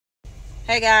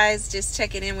Hey guys, just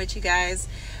checking in with you guys.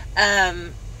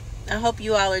 I hope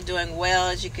you all are doing well.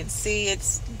 As you can see,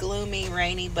 it's gloomy,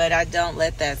 rainy, but I don't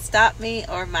let that stop me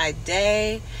or my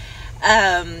day.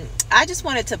 I just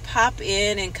wanted to pop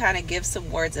in and kind of give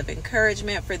some words of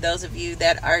encouragement for those of you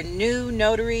that are new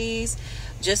notaries,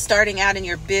 just starting out in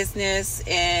your business,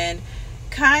 and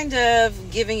kind of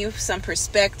giving you some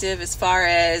perspective as far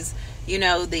as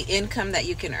the income that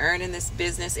you can earn in this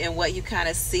business and what you kind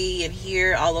of see and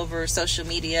hear all over social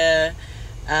media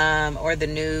or the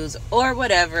news or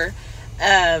whatever.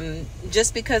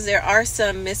 Just because there are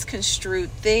some misconstrued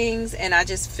things, and I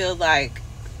just feel like,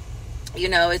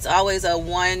 it's always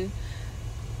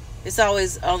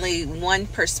only one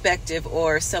perspective,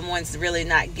 or someone's really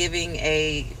not giving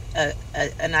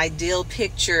an ideal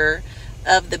picture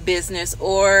of the business,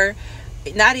 or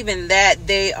not even that,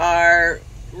 they are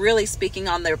really speaking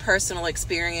on their personal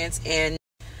experience and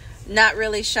not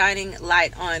really shining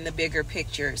light on the bigger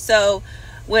picture. So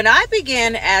when I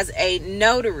began as a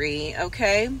notary,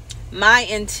 my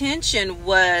intention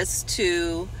was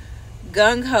to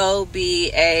gung-ho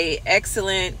be a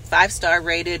excellent 5-star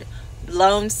rated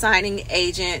loan signing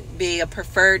agent, be a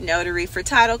preferred notary for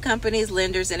title companies,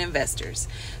 lenders, and investors.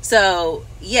 So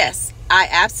yes, I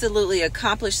absolutely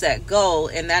accomplished that goal,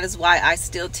 and that is why I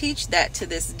still teach that to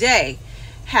this day.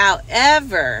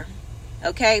 However,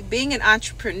 being an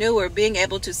entrepreneur, being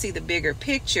able to see the bigger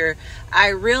picture, I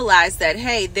realized that,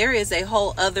 hey, there is a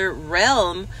whole other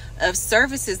realm of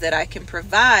services that I can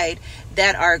provide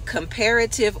that are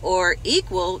comparative or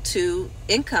equal to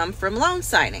income from loan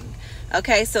signing.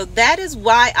 So that is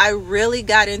why I really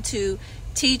got into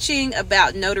teaching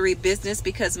about notary business,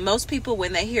 because most people,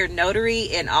 when they hear notary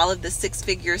and all of the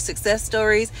 6-figure success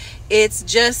stories, it's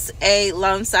just a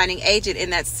loan signing agent,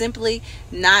 and that's simply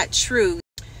not true.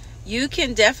 You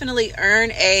can definitely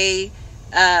earn a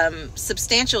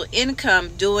substantial income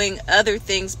doing other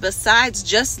things besides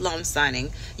just loan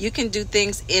signing. You can do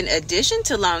things in addition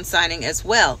to loan signing as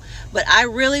well. But I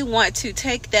really want to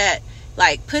take that,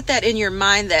 put that in your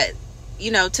mind that,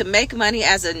 to make money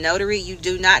as a notary, you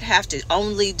do not have to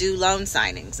only do loan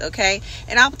signings,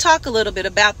 And I'll talk a little bit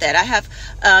about that. I have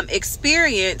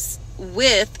experience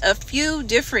with a few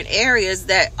different areas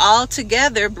that all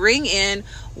together bring in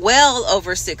well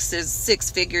over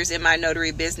six figures in my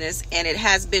notary business, and it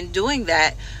has been doing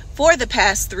that for the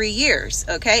past 3 years,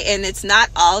 And it's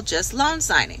not all just loan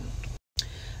signing.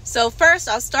 So first,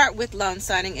 I'll start with loan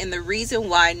signing and the reason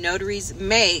why notaries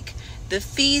make the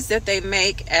fees that they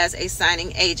make as a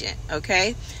signing agent,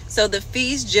 So the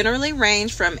fees generally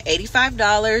range from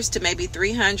 $85 to maybe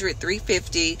 $300,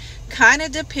 $350, kind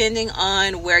of depending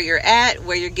on where you're at,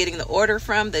 where you're getting the order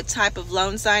from, the type of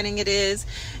loan signing it is,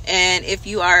 and if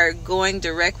you are going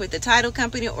direct with the title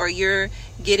company or you're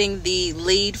getting the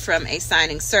lead from a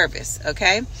signing service, All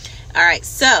right,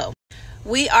 so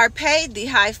we are paid the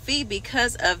high fee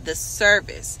because of the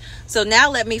service. So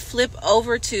now let me flip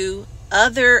over to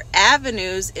other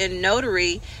avenues in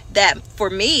notary that for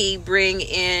me bring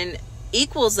in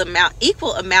equal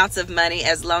amounts of money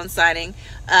as loan signing,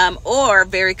 or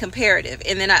very comparative.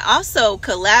 And then I also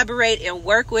collaborate and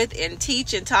work with and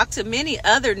teach and talk to many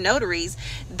other notaries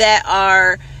that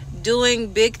are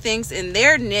doing big things in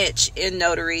their niche in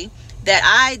notary that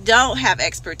I don't have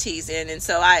expertise in. And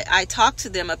so I talk to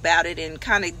them about it and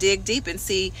kind of dig deep and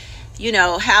see,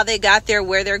 how they got there,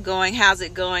 where they're going, how's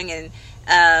it going, and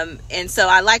so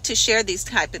I like to share these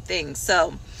type of things.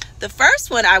 So the first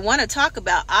one I want to talk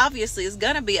about, obviously, is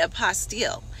going to be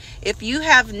apostille. If you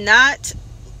have not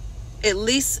at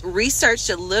least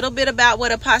researched a little bit about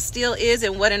what apostille is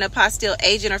and what an apostille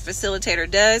agent or facilitator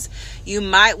does, you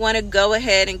might want to go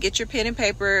ahead and get your pen and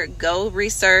paper, go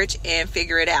research and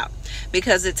figure it out,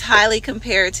 because it's highly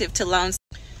comparative to loans.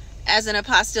 As an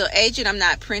apostille agent, I'm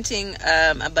not printing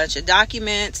a bunch of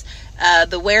documents.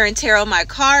 The wear and tear on my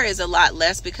car is a lot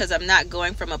less because I'm not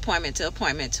going from appointment to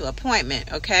appointment to appointment,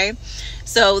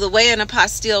 So the way an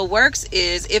apostille works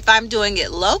is, if I'm doing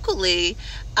it locally,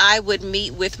 I would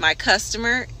meet with my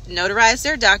customer, notarize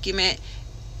their document,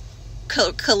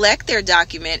 collect their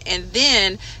document, and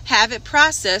then have it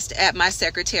processed at my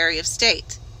Secretary of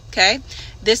State,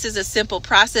 This is a simple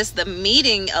process. The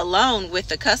meeting alone with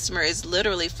the customer is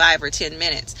literally 5 or 10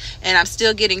 minutes, and I'm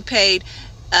still getting paid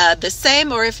the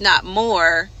same, or if not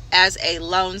more, as a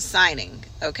loan signing.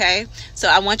 So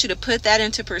I want you to put that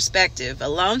into perspective. A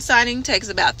loan signing takes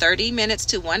about 30 minutes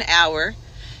to 1 hour.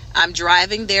 I'm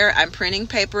driving there, I'm printing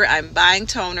paper, I'm buying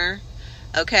toner,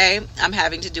 I'm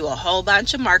having to do a whole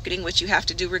bunch of marketing, which you have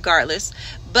to do regardless.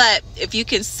 But if you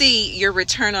can see, your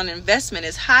return on investment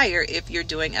is higher if you're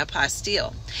doing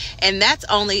apostille, and that's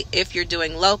only if you're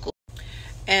doing local.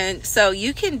 And so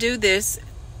you can do this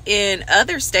in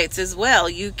other states as well.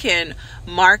 You can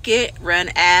market, run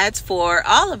ads for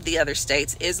all of the other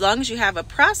states, as long as you have a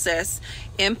process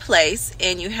in place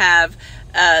and you have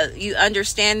you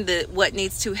understand what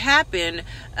needs to happen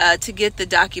to get the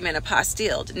document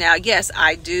apostilled. Now, yes,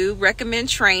 I do recommend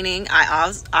training.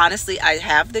 Honestly, I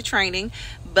have the training,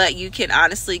 but you can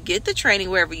honestly get the training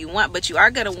wherever you want, but you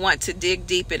are going to want to dig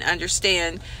deep and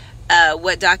understand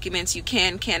what documents you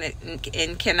can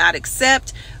and cannot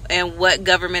accept, and what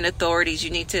government authorities you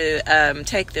need to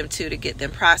take them to get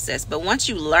them processed. But once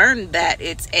you learn that,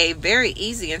 it's a very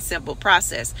easy and simple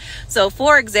process. So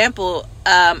for example,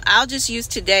 I'll just use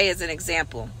today as an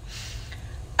example.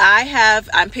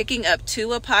 I'm picking up 2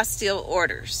 apostille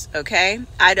orders. Okay,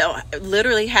 I don't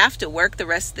literally have to work the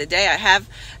rest of the day. I have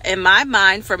in my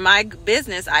mind, for my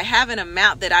business, I have an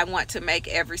amount that I want to make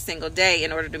every single day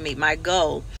in order to meet my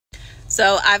goal.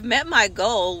 So I've met my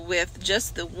goal with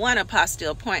just the 1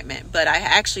 apostille appointment, but I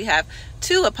actually have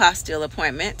 2 apostille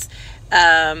appointments.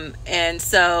 And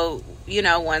so,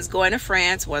 one's going to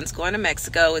France, one's going to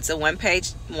Mexico. It's a one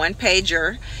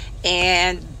pager,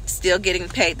 and still getting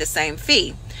paid the same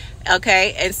fee.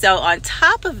 Okay. And so on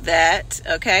top of that,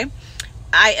 okay,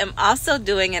 I am also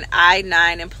doing an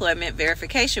I-9 employment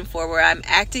verification form, where I'm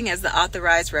acting as the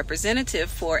authorized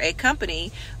representative for a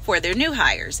company for their new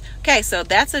hires. Okay, so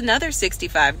that's another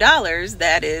 $65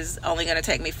 that is only going to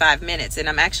take me 5 minutes, and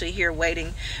I'm actually here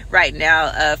waiting right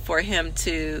now for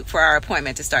our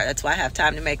appointment to start. That's why I have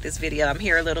time to make this video. I'm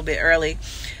here a little bit early.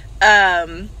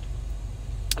 But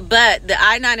the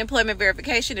I-9 employment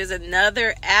verification is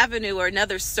another avenue or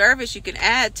another service you can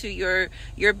add to your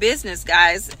business,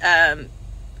 guys.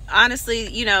 Honestly,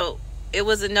 it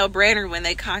was a no-brainer when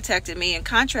they contacted me and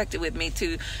contracted with me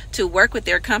to work with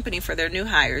their company for their new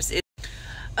hires.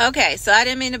 Okay, so I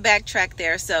didn't mean to backtrack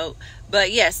there.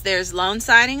 But yes, there's loan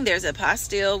signing, there's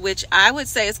apostille, which I would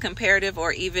say is comparative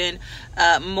or even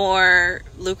more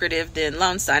lucrative than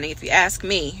loan signing. If you ask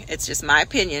me, it's just my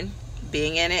opinion,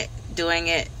 being in it, doing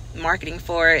it, marketing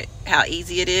for it, how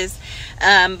easy it is.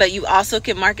 But you also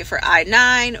can market for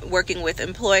I-9, working with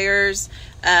employers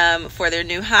for their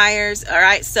new hires. All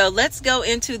right, so let's go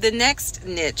into the next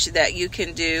niche that you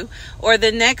can do, or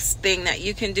the next thing that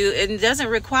you can do. It doesn't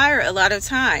require a lot of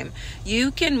time.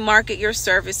 You can market your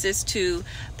services to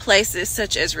places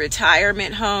such as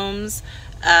retirement homes,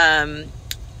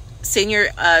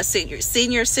 senior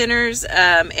centers,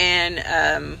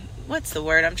 and what's the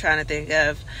word I'm trying to think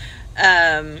of?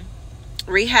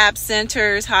 Rehab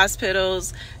centers,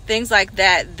 hospitals, things like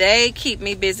that. They keep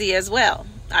me busy as well.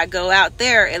 I go out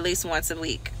there at least once a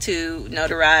week to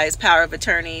notarize power of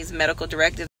attorneys, medical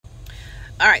directives.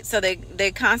 All right, so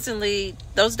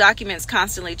those documents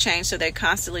constantly change, so they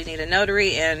constantly need a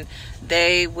notary, and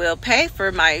they will pay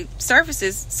for my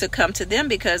services to come to them,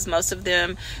 because most of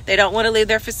them, they don't want to leave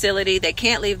their facility. They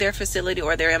can't leave their facility,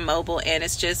 or they're immobile, and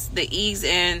it's just the ease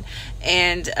and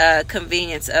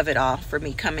convenience of it all for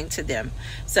me coming to them.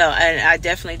 So, and I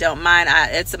definitely don't mind.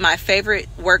 It's my favorite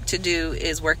work to do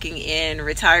is working in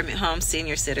retirement homes,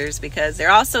 senior sitters, because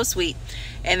they're all so sweet.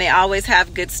 And they always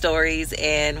have good stories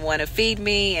and want to feed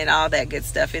me and all that good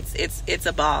stuff. It's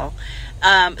a ball.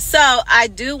 So I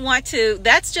do want to,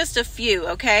 that's just a few,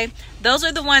 okay? Those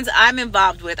are the ones I'm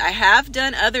involved with. I have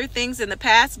done other things in the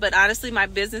past, but honestly, my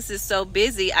business is so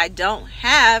busy, I don't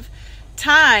have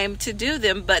time to do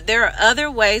them. But there are other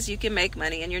ways you can make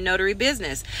money in your notary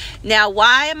business. Now,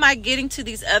 why am I getting to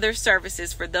these other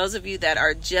services for those of you that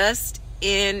are just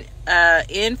in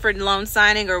for loan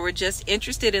signing, or were just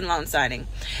interested in loan signing?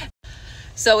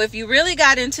 So if you really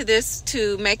got into this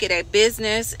to make it a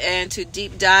business and to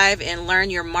deep dive and learn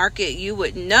your market, you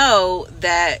would know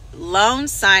that loan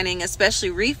signing, especially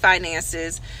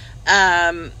refinances,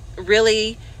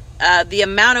 really the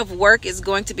amount of work is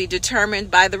going to be determined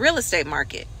by the real estate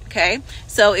market. Okay,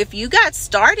 so if you got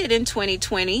started in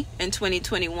 2020 and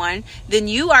 2021, then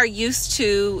you are used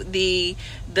to the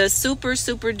super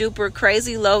duper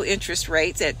crazy low interest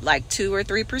rates at like 2 or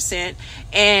 3%,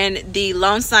 and the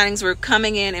loan signings were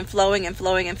coming in and flowing and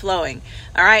flowing and flowing.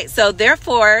 All right, so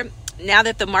therefore, now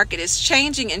that the market is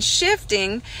changing and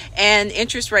shifting and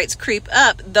interest rates creep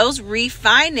up, those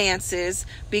refinances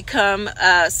become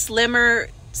slimmer,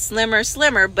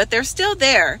 but they're still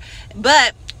there.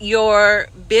 But your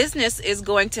business is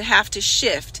going to have to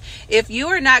shift. If you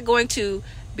are not going to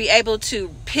be able to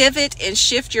pivot and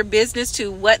shift your business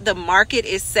to what the market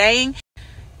is saying,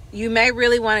 you may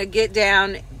really want to get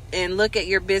down and look at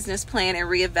your business plan and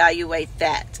reevaluate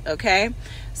that. Okay,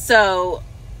 so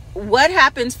what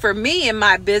happens for me in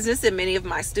my business and many of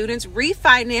my students,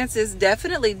 refinances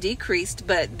definitely decreased,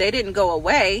 but they didn't go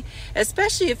away,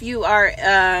 especially if you are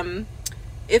a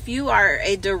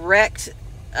direct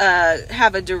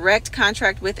have a direct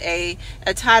contract with a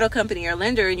title company or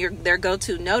lender, and you're their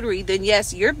go-to notary, then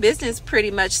yes, your business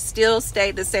pretty much still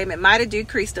stayed the same. It might have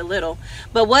decreased a little,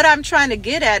 but what I'm trying to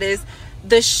get at is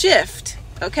the shift.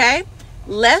 Okay,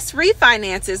 less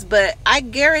refinances, but I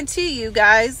guarantee you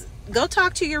guys, go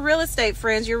talk to your real estate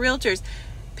friends, your realtors.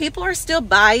 People are still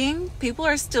buying, people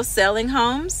are still selling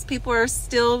homes, people are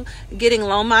still getting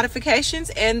loan modifications,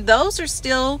 and those are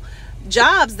still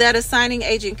jobs that a signing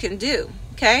agent can do.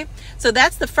 Okay, so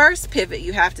that's the first pivot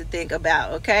you have to think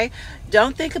about. Okay,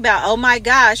 don't think about, oh my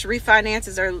gosh,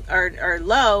 refinances are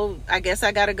low, I guess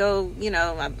I gotta go,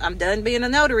 I'm done being a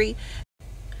notary.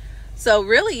 So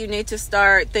really you need to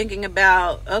start thinking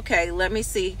about, okay, let me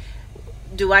see,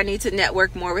 do I need to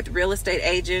network more with real estate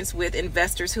agents, with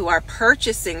investors who are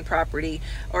purchasing property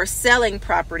or selling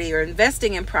property or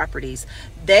investing in properties?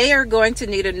 They are going to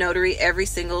need a notary every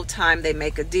single time they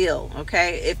make a deal.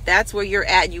 Okay, if that's where you're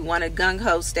at, you want to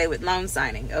gung-ho stay with loan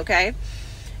signing. Okay,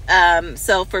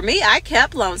 so for me, I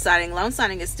kept loan signing. Loan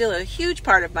signing is still a huge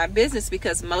part of my business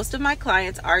because most of my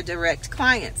clients are direct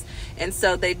clients, and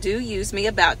so they do use me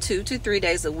about 2 to 3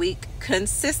 days a week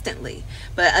consistently.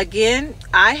 But again,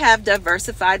 I have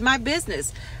diversified my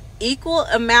business. Equal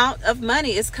amount of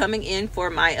money is coming in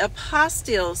for my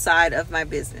apostille side of my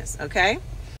business. Okay,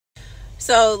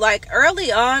 so like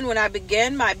early on when I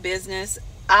began my business,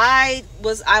 I'm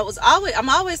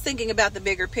always thinking about the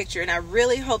bigger picture, and I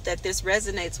really hope that this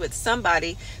resonates with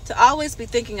somebody, to always be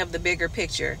thinking of the bigger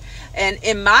picture. And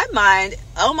in my mind,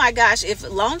 oh my gosh, if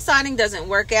loan signing doesn't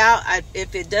work out,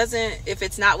 if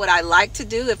it's not what I like to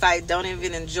do, if I don't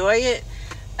even enjoy it,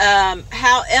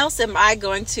 how else am I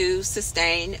going to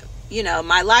sustain,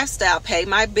 my lifestyle, pay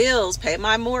my bills, pay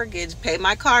my mortgage, pay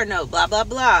my car note, blah, blah,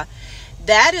 blah.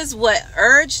 That is what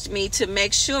urged me to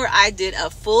make sure I did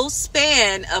a full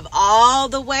span of all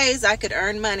the ways I could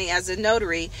earn money as a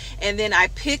notary. And then I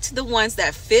picked the ones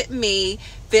that fit me,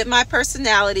 fit my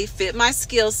personality, fit my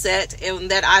skill set,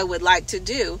 and that I would like to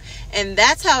do. And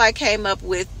that's how I came up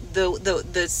with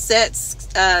the sets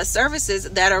services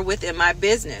that are within my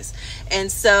business.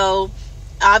 And so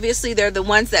obviously they're the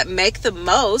ones that make the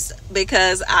most,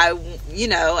 because I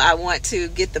want to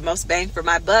get the most bang for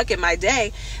my buck in my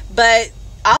day. But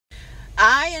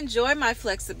I enjoy my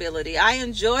flexibility. I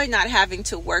enjoy not having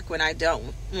to work when I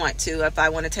don't want to. If I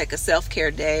want to take a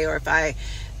self-care day, or if I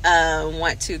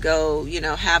want to go,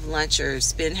 have lunch or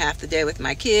spend half the day with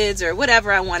my kids, or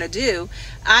whatever I want to do,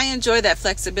 I enjoy that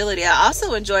flexibility. I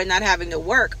also enjoy not having to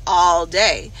work all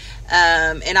day.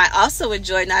 And I also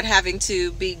enjoy not having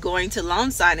to be going to loan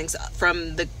signings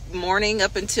from the morning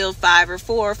up until 5 or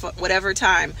 4, whatever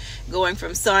time, going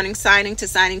from signing to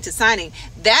signing.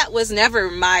 That was never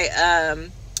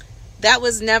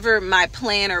my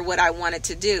plan or what I wanted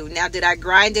to do. Now, did I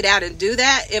grind it out and do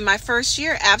that in my first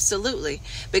year? Absolutely,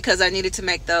 because I needed to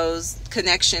make those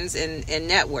connections and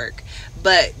network.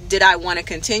 But did I want to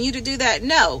continue to do that?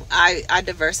 No, I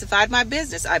diversified my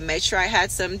business. I made sure I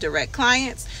had some direct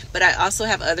clients, but I also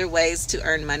have other ways to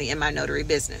earn money in my notary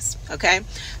business. Okay.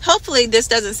 Hopefully this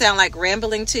doesn't sound like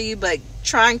rambling to you, but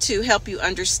trying to help you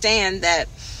understand that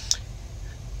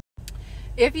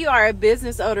if you are a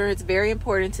business owner, it's very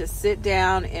important to sit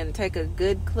down and take a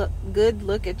good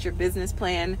look at your business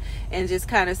plan and just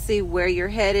kind of see where you're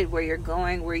headed, where you're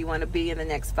going, where you want to be in the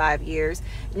next 5 years.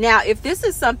 Now, if this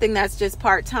is something that's just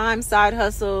part-time side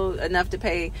hustle, enough to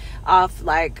pay off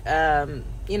like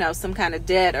some kind of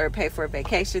debt or pay for a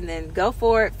vacation, then go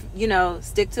for it.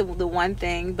 Stick to the one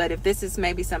thing. But if this is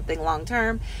maybe something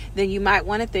long-term, then you might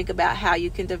want to think about how you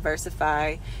can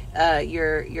diversify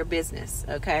your business.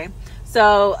 Okay.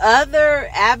 So other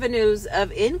avenues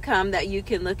of income that you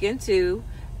can look into.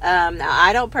 Now,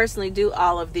 I don't personally do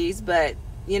all of these, but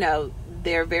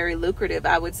they're very lucrative.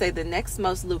 I would say the next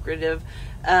most lucrative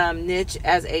niche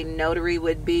as a notary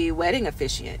would be wedding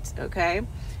officiant. Okay.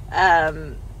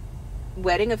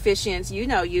 Wedding officiants,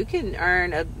 you can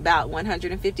earn about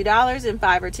 $150 in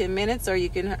 5 or 10 minutes, or you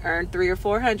can earn $300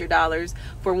 or $400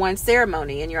 for one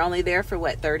ceremony, and you're only there for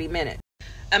 30 minutes.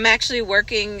 I'm actually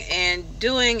working and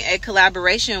doing a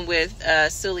collaboration with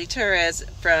Sully Torres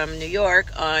from New York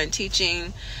on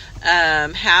teaching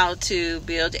how to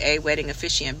build a wedding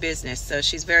officiant business. So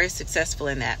she's very successful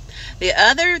in that. The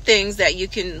other things that you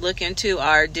can look into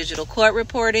are digital court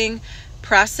reporting,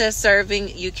 process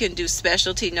serving. You can do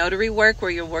specialty notary work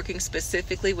where you're working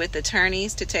specifically with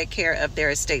attorneys to take care of their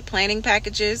estate planning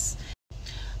packages.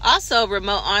 Also,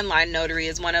 remote online notary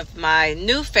is one of my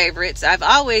new favorites. I've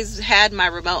always had my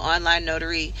remote online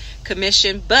notary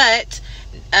commission, but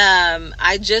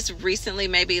I just recently,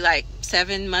 maybe like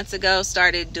 7 months ago,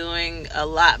 started doing a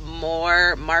lot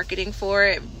more marketing for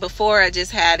it. Before, I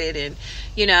just had it, and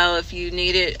if you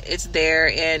need it, it's there.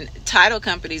 And title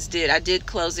companies I did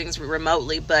closings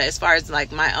remotely, but as far as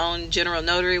like my own general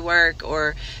notary work,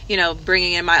 or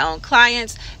bringing in my own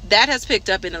clients, that has picked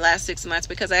up in the last 6 months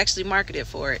because I actually marketed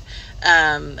for it.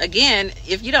 Again,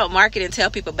 if you don't market and tell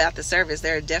people about the service,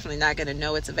 they're definitely not going to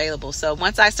know it's available. So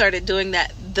once I started doing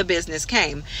that, the business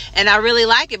came, and I really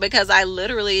like it because I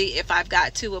literally, if I've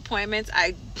got 2 appointments,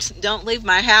 I don't leave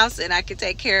my house, and I can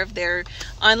take care of their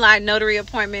online notary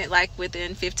appointment like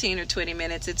within 15 or 20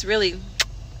 minutes. It's really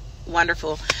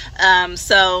wonderful.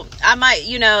 So I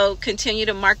might, continue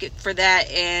to market for that,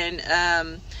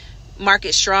 and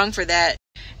market strong for that.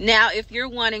 Now, if you're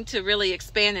wanting to really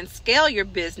expand and scale your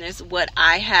business, what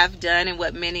I have done and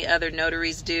what many other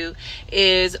notaries do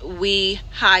is we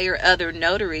hire other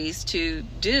notaries to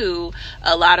do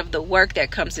a lot of the work that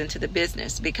comes into the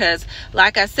business. Because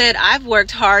like I said, I've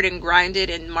worked hard and grinded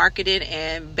and marketed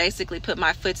and basically put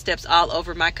my footsteps all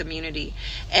over my community.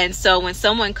 And so when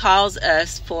someone calls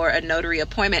us for a notary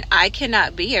appointment, I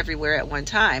cannot be everywhere at one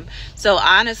time. So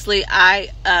honestly, I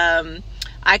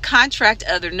contract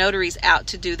other notaries out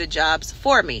to do the jobs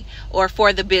for me, or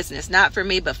for the business, not for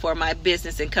me, but for my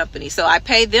business and company. So I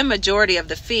pay them majority of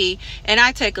the fee, and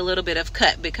I take a little bit of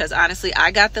cut because honestly,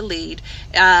 I got the lead.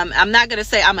 I'm not going to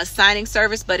say I'm a signing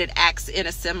service, but it acts in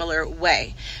a similar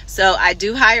way. So I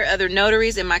do hire other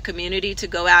notaries in my community to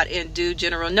go out and do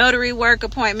general notary work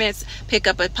appointments, pick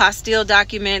up apostille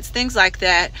documents, things like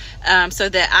that, so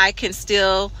that I can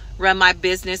still run my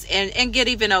business and get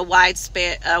even a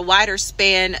wider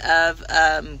span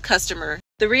of customer.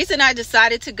 The reason I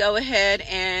decided to go ahead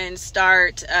and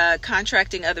start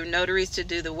contracting other notaries to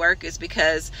do the work is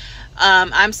because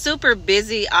I'm super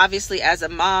busy, obviously, as a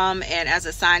mom and as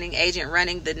a signing agent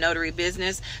running the notary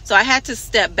business. So I had to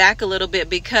step back a little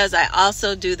bit because I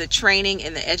also do the training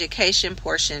and the education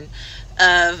portion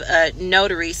of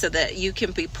notary, so that you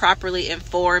can be properly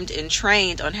informed and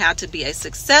trained on how to be a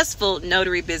successful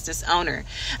notary business owner.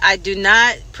 I do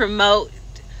not promote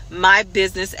my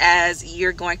business as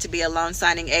you're going to be a loan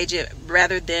signing agent,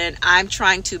 rather than I'm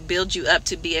trying to build you up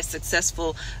to be a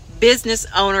successful business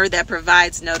owner that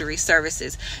provides notary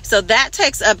services. So that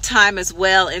takes up time as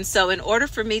well. And so in order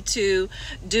for me to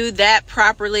do that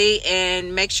properly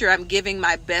and make sure I'm giving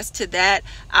my best to that,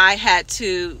 I had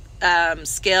to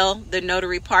scale the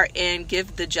notary part and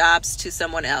give the jobs to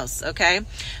someone else. Okay.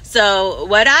 So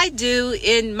what I do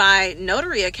in my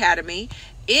notary academy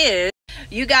is,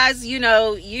 you guys,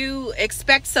 you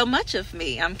expect so much of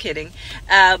me. I'm kidding.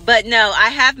 But no, I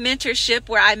have mentorship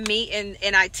where I meet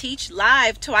and I teach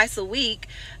live twice a week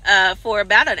for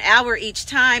about an hour each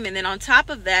time. And then on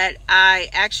top of that, I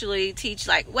actually teach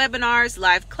like webinars,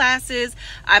 live classes.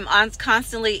 I'm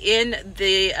constantly in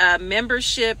the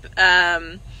membership,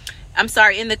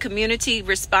 in the community,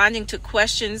 responding to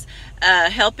questions,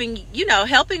 helping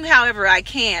however I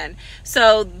can.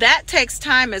 So that takes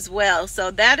time as well.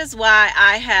 So that is why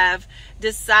I have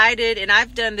decided, and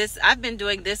I've been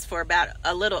doing this for about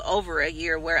a little over a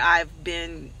year, where I've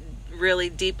been really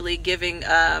deeply giving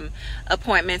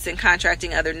appointments and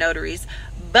contracting other notaries.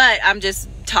 But I'm just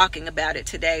talking about it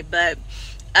today. But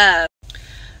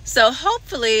so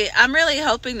hopefully, I'm really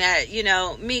hoping that,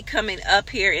 me coming up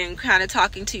here and kind of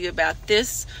talking to you about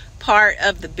this part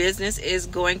of the business is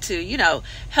going to,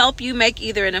 help you make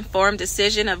either an informed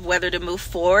decision of whether to move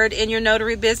forward in your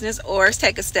notary business or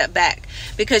take a step back,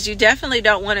 because you definitely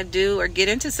don't want to do or get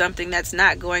into something that's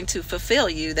not going to fulfill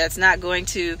you, that's not going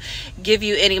to give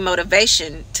you any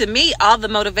motivation. To me, all the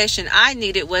motivation I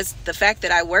needed was the fact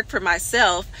that I work for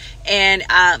myself, and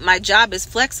my job is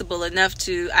flexible enough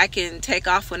I can take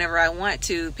off whenever I want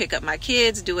to, pick up my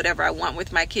kids, do whatever I want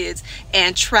with my kids,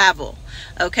 and travel.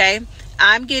 Okay.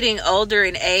 I'm getting older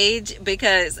in age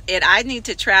because I need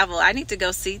to travel. I need to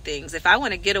go see things. If I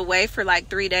want to get away for like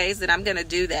 3 days, then I'm going to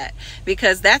do that,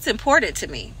 because that's important to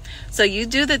me. So you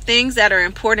do the things that are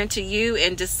important to you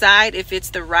and decide if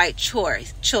it's the right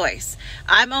choice.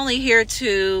 I'm only here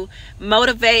to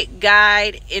motivate,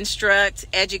 guide, instruct,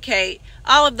 educate,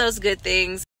 all of those good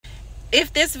things.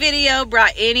 If this video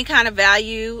brought any kind of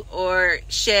value or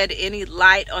shed any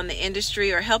light on the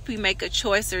industry or help you make a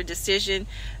choice or decision,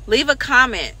 leave a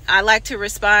comment. I like to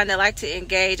respond. I like to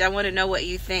engage. I want to know what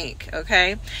you think,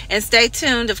 okay? And stay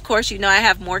tuned. Of course, you know I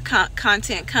have more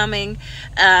content coming.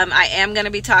 I am going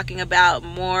to be talking about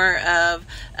more of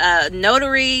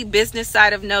Notary, business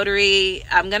side of Notary.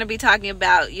 I'm going to be talking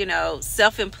about, you know,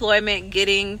 self-employment,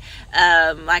 getting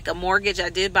like a mortgage. I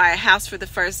did buy a house for the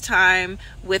first time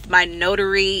with my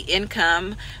Notary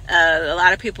income. A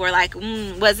lot of people were like,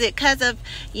 was it because of,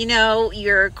 you know,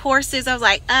 your courses? I was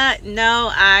like, no,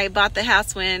 I bought the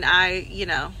house when I, you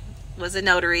know, was a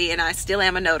notary, and I still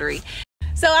am a notary.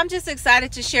 So I'm just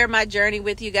excited to share my journey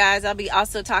with you guys. I'll be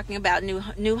also talking about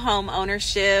new home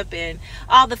ownership and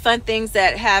all the fun things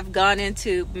that have gone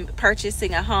into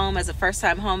purchasing a home as a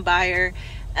first-time home buyer.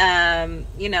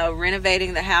 You know,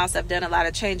 renovating the house. I've done a lot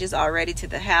of changes already to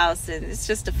the house, and it's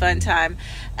just a fun time.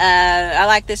 I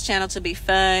like this channel to be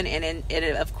fun and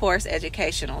of course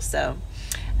educational. So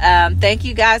thank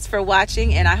you guys for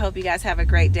watching, and I hope you guys have a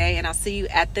great day, and I'll see you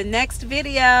at the next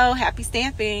video. Happy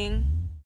stamping.